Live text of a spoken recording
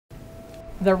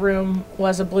The room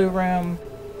was a blue room.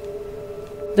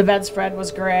 The bedspread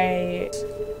was gray.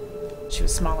 She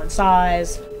was small in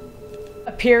size.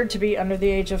 Appeared to be under the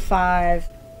age of 5.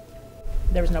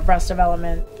 There was no breast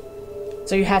development.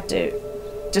 So you had to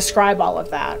describe all of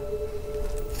that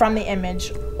from the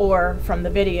image or from the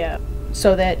video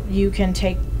so that you can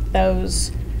take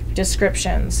those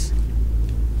descriptions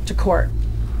to court.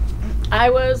 I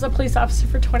was a police officer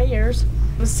for 20 years,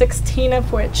 16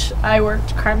 of which I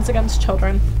worked crimes against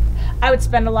children. I would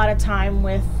spend a lot of time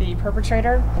with the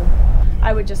perpetrator.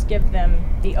 I would just give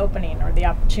them the opening or the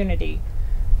opportunity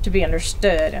to be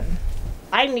understood. And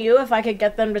I knew if I could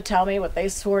get them to tell me what they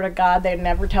swore to God they'd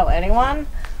never tell anyone,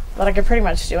 that I could pretty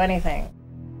much do anything.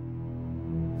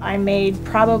 I made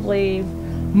probably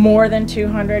more than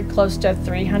 200, close to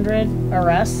 300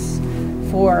 arrests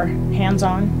for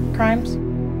hands-on crimes.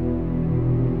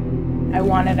 I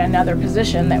wanted another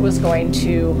position that was going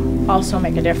to also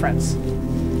make a difference.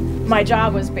 My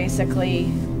job was basically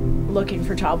looking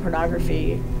for child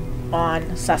pornography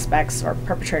on suspects or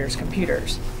perpetrators'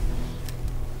 computers.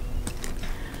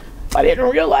 I didn't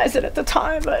realize it at the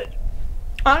time, but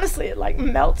honestly, it like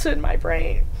melted my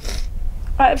brain.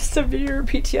 I have severe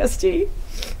PTSD.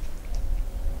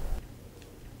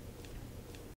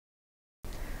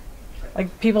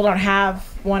 Like, people don't have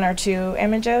 1 or 2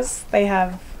 images. They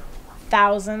have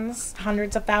thousands,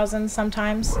 hundreds of thousands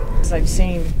sometimes. I've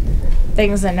seen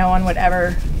things that no one would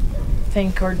ever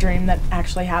think or dream that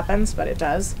actually happens, but it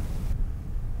does.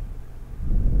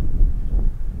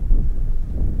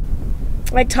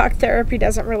 Like, talk therapy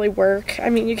doesn't really work. I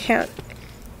mean, you can't,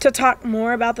 to talk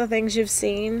more about the things you've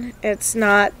seen, it's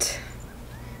not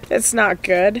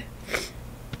good.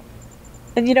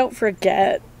 And you don't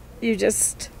forget, you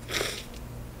just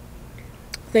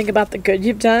think about the good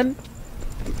you've done.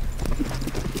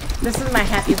 This is my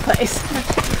happy place.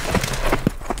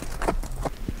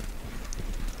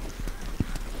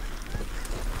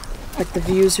 Like, the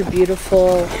views are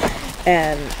beautiful,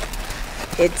 and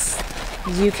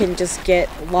you can just get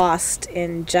lost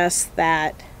in just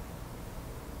that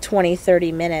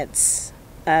 20-30 minutes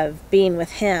of being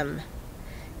with him,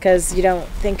 because you don't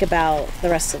think about the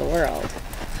rest of the world.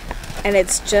 And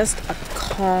it's just a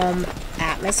calm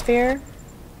atmosphere.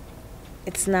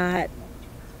 It's not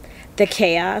the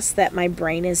chaos that my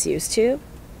brain is used to.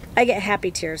 I get happy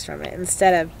tears from it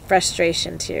instead of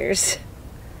frustration tears.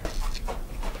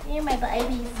 You're my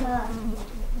babies, huh?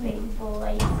 Baby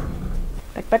boys.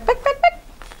 Back, back, back, back, back.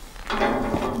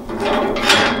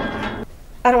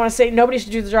 I don't want to say nobody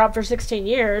should do the job for 16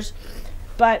 years,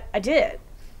 but I did.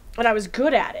 And I was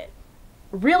good at it.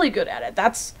 Really good at it.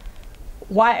 That's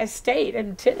why I stayed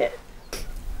and did it.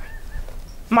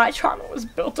 My trauma was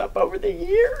built up over the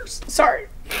years. Sorry.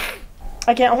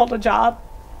 I can't hold a job.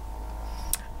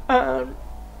 I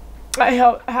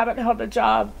haven't held a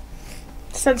job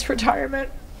since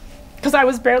retirement because I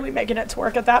was barely making it to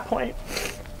work at that point.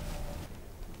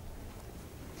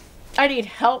 I need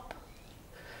help.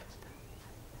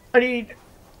 I need,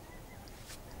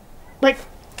 like,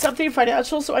 something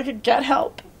financial so I can get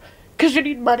help, because you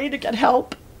need money to get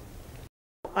help.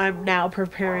 I'm now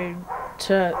preparing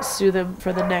to sue them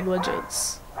for the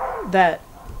negligence that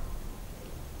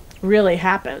really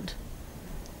happened,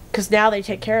 because now they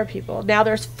take care of people. Now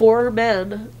there's 4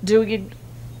 men doing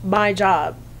my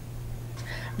job.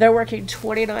 They're working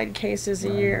 29 cases a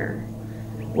year,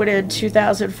 when in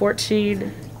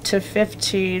 2014 to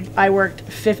 15 I worked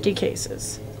 50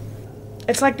 cases.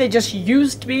 It's like they just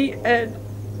used me and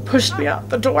pushed me out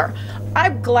the door.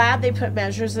 I'm glad they put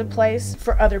measures in place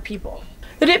for other people.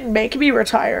 They didn't make me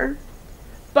retire,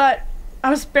 but I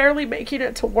was barely making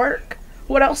it to work.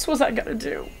 What else was I gonna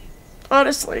do?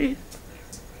 Honestly.